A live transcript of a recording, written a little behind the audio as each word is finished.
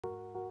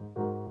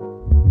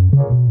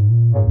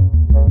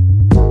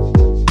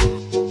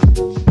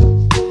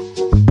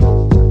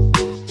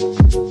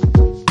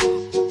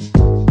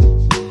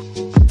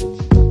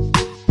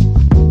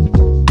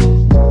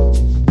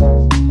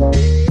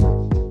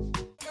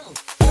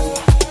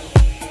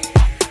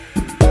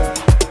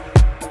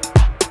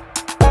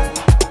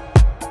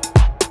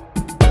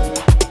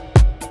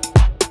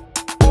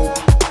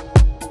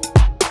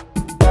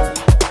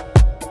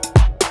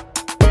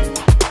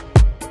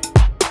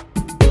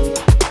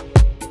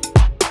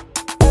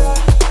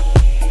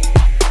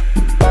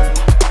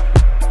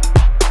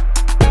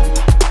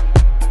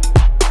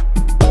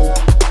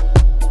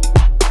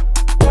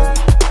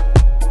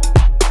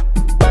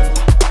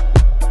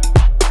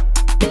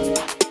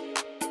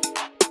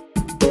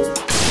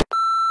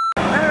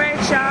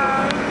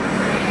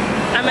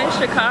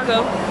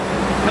Chicago.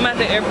 I'm at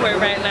the airport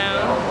right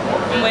now.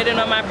 I'm waiting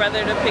on my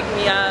brother to pick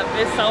me up.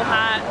 It's so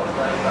hot.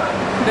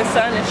 The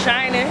sun is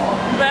shining,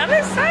 but I'm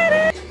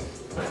excited.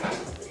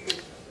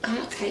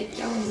 I'll take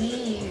your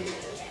man.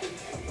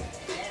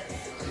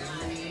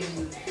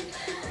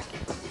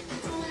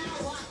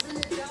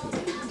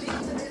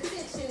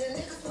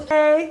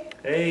 Hey.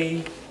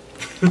 Hey.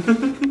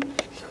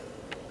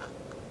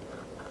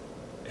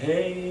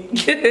 Hey.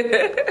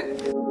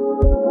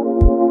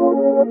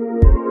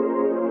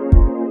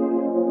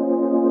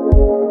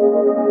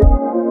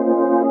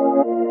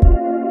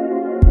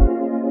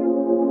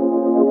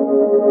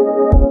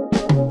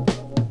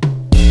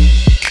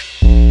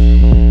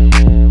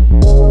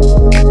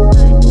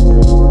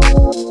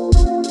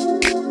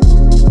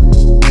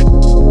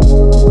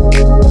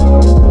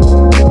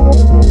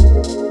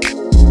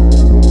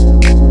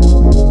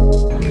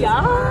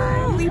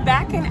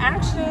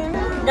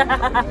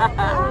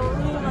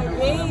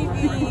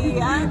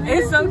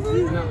 It's so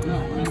cute.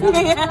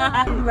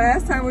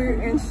 Last time we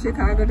were in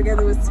Chicago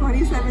together was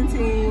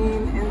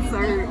 2017, and so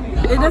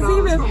it doesn't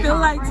even feel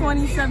like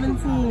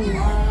 2017.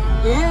 Yeah,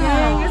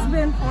 dang, it's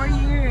been 4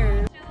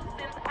 years.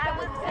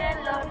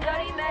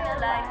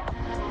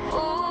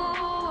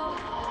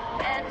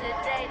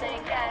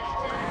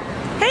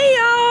 Hey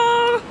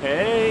y'all!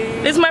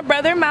 Hey! This is my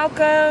brother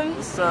Malcolm.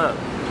 What's up?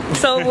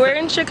 So we're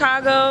in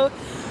Chicago.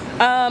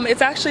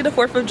 It's actually the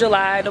 4th of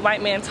July, the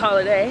white man's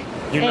holiday.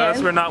 You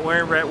notice we're not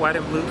wearing red, white,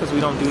 and blue because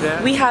we don't do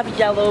that? We have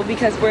yellow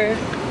because we're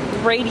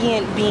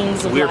radiant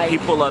beings of light. We're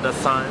people of the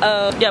sun.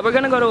 Yeah, we're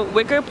gonna go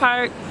to Hyde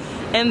Park,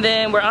 and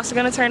then we're also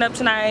gonna turn up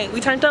tonight. We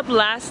turned up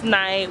last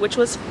night, which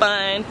was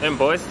fun. In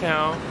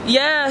Boystown.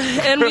 Yeah,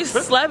 and we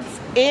slept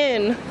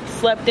in,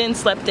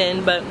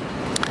 but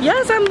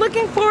yes, I'm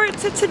looking forward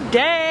to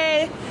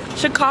today.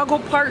 Chicago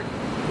Part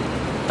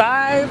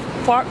 5,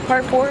 Part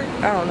 4,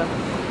 I don't know.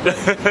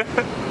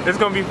 It's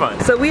gonna be fun.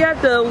 So we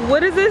at the,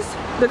 what is this?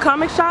 The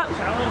comic shop?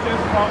 Challengers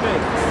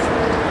Comics.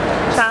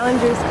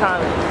 Challengers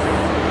Comics.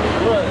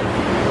 Look,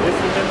 this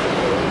is just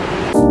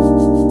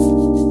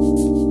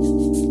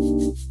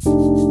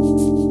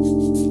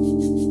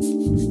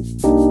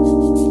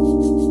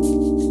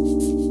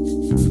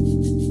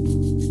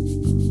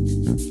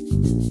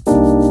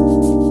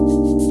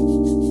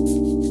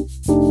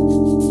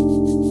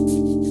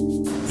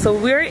So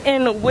we're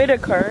in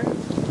Whitaker,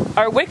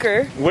 or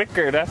Wicker.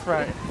 Wicker, that's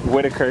right.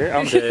 Whitaker,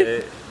 I'm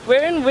dead.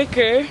 We're in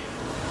Wicker,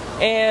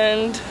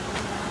 and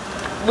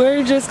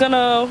we're just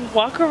gonna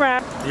walk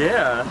around.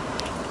 Yeah.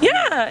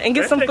 Yeah, and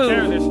get some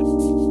food.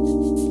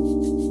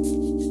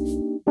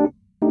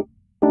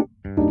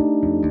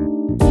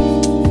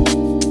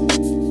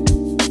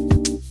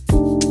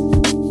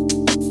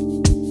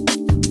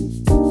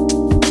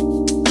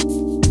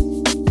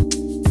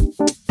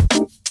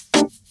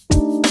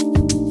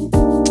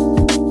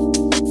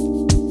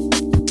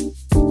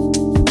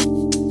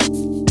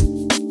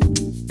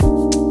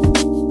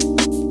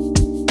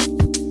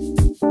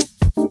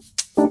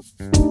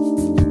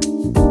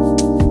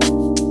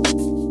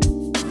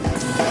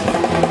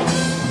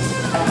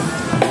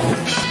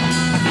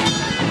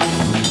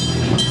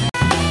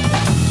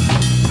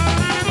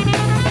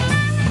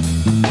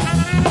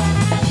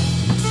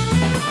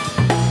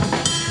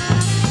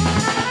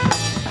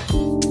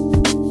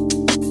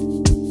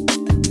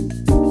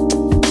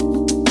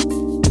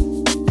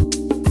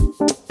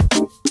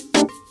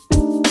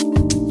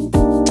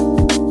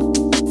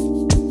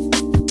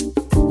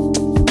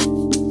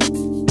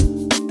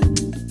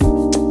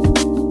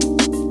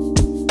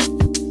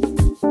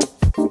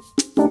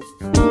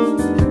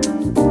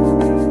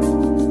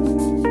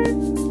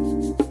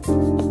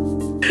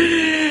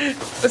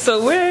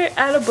 So we're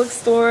at a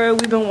bookstore.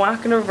 We've been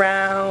walking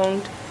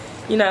around,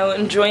 you know,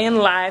 enjoying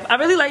life. I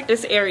really like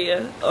this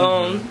area.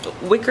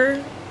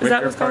 Wicker, is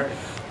that what it's called?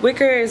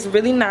 Wicker is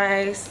really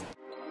nice.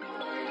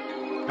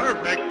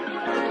 Perfect.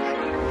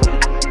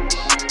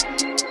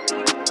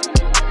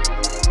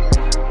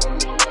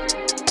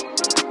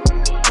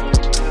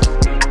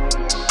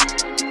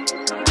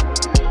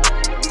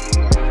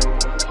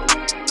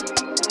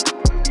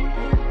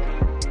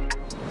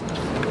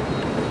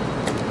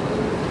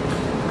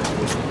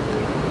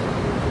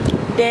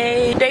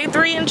 Day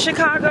 3 in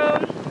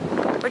Chicago.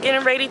 We're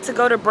getting ready to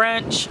go to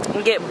brunch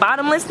and get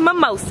bottomless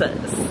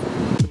mimosas.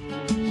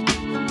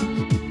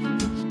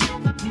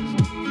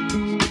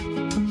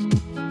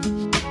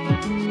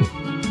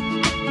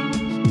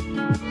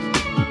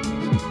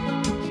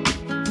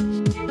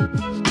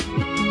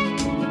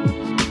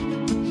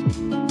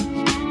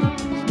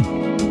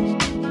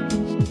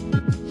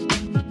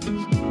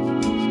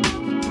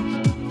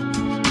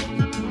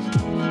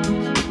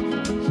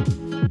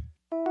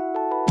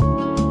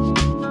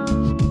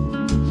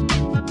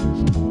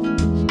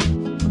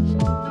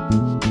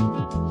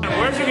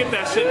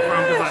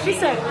 She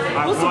said,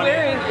 who's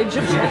wearing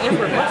Egyptian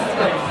amber musk?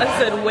 I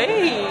said,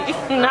 wait,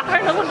 not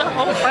her knowing the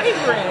whole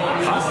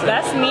fragrance.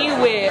 That's me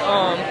with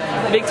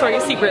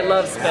Victoria's Secret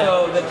Love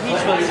Spell. So the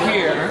peach was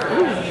here.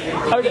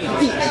 Oh, the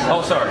peach.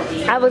 Oh,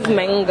 sorry. I was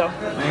mango.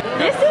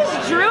 This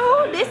is Drew.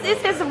 This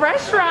is his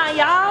restaurant,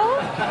 y'all.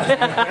 Say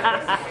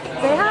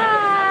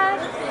hi.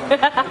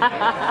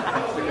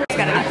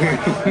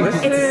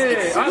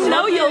 It's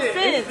know your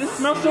sense. It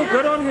smells so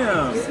good on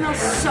him. It smells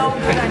so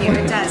good on you.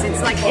 It does.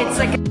 It's like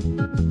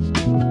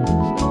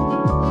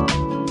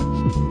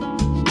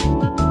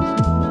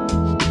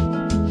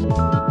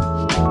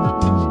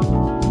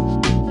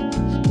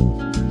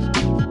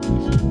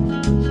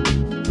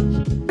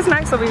It's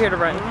nice over here to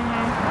run.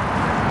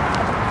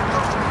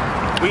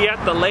 We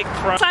at the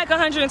lakefront. It's like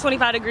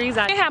 125 degrees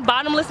out. They have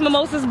bottomless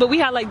mimosas, but we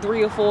had like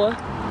 3 or 4.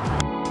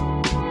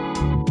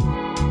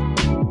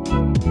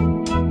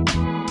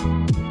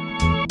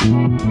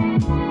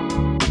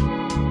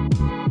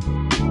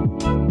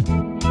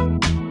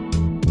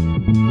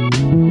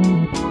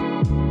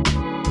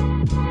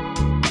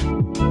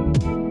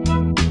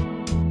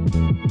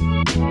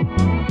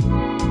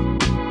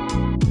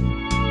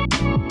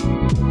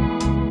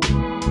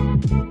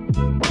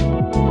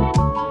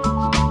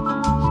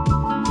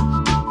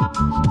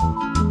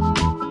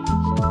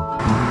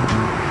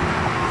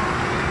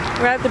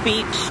 We're at the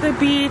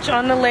beach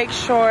on the lake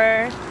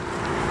shore.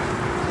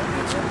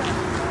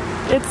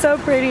 It's so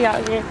pretty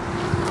out here.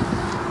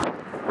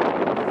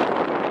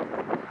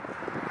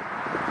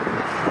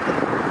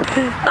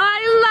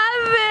 I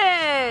love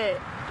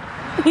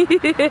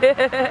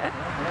it!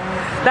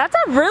 That's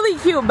a really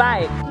cute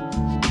bike.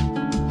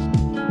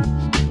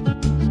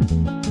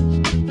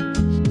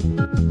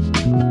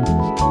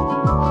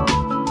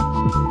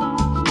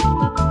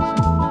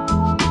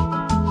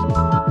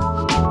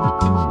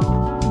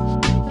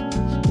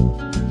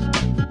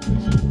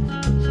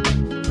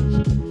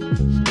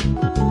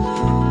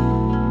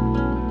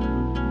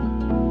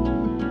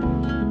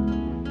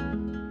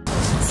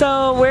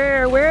 So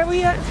where are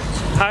we at?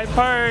 Hyde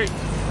Park.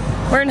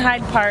 We're in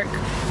Hyde Park.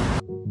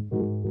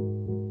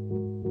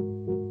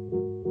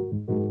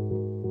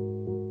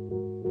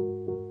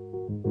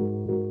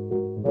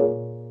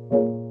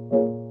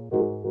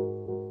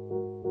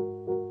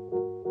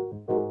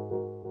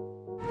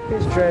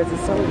 This dress is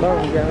so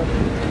long, y'all.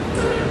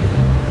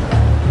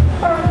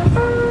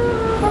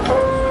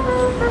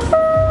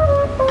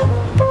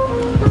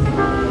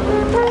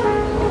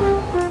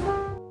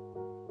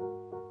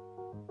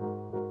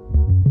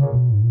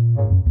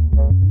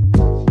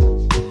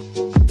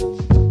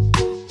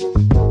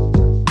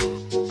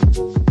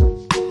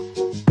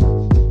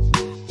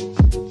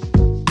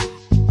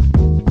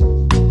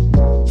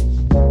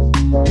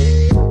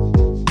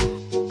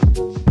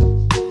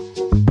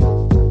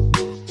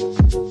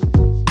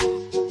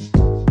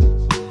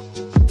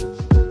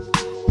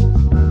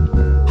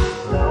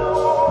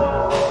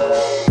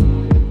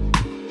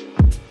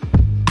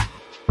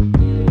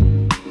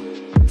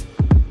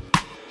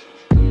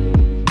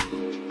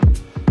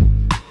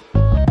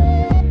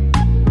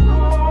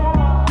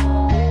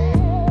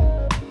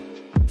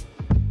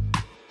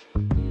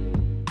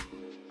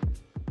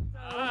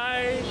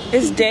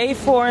 It's day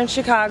 4 in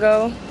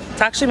Chicago. It's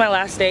actually my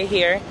last day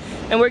here.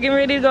 And we're getting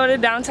ready to go to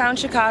downtown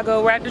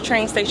Chicago. We're at the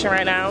train station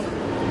right now.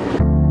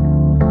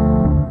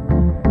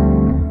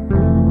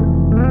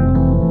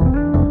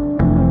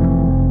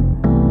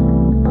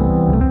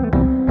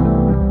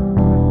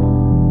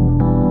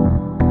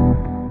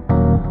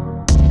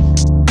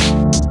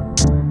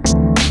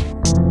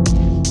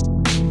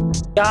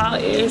 Y'all,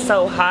 it is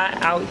so hot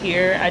out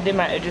here. I did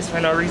my edges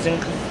for no reason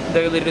because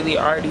they're literally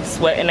already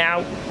sweating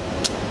out.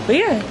 But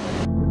yeah.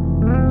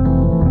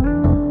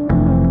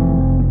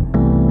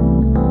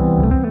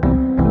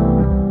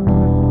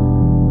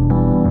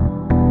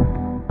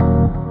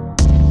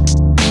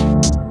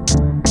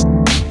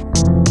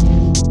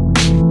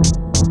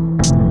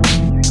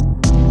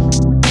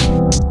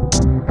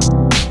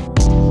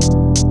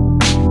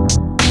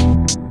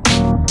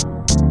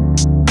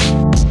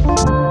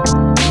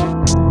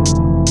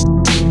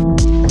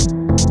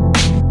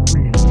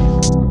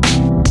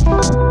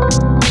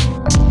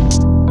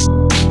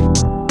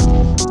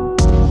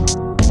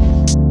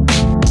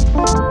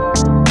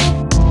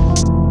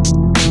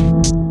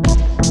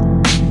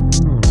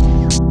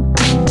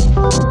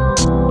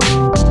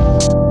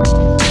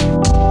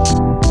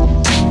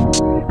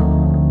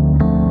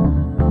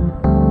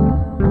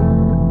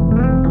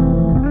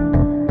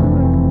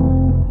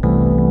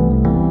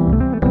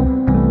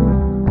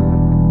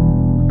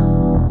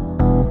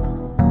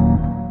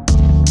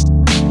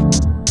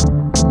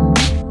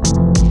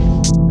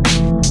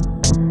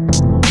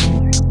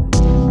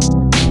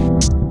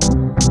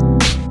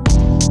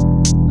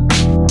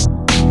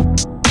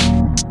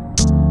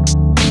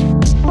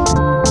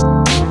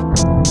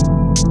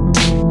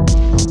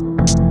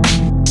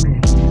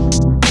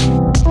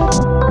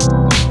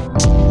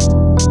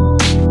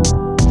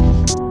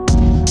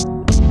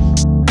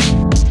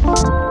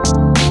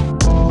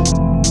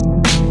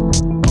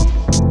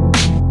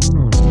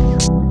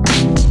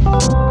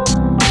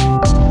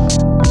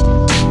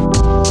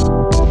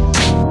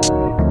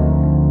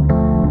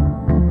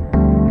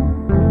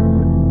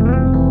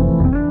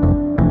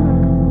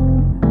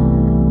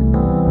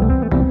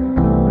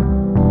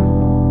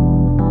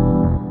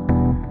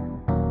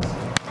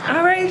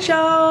 right,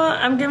 y'all,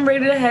 I'm getting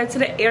ready to head to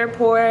the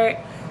airport.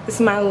 This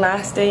is my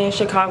last day in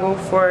Chicago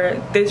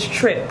for this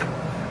trip.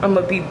 I'm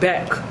gonna be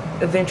back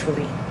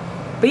eventually.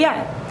 But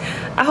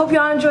yeah, I hope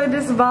y'all enjoyed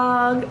this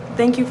vlog.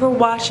 Thank you for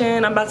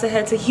watching. I'm about to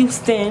head to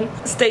Houston.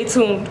 Stay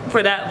tuned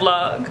for that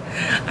vlog.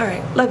 All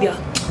right, love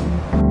y'all.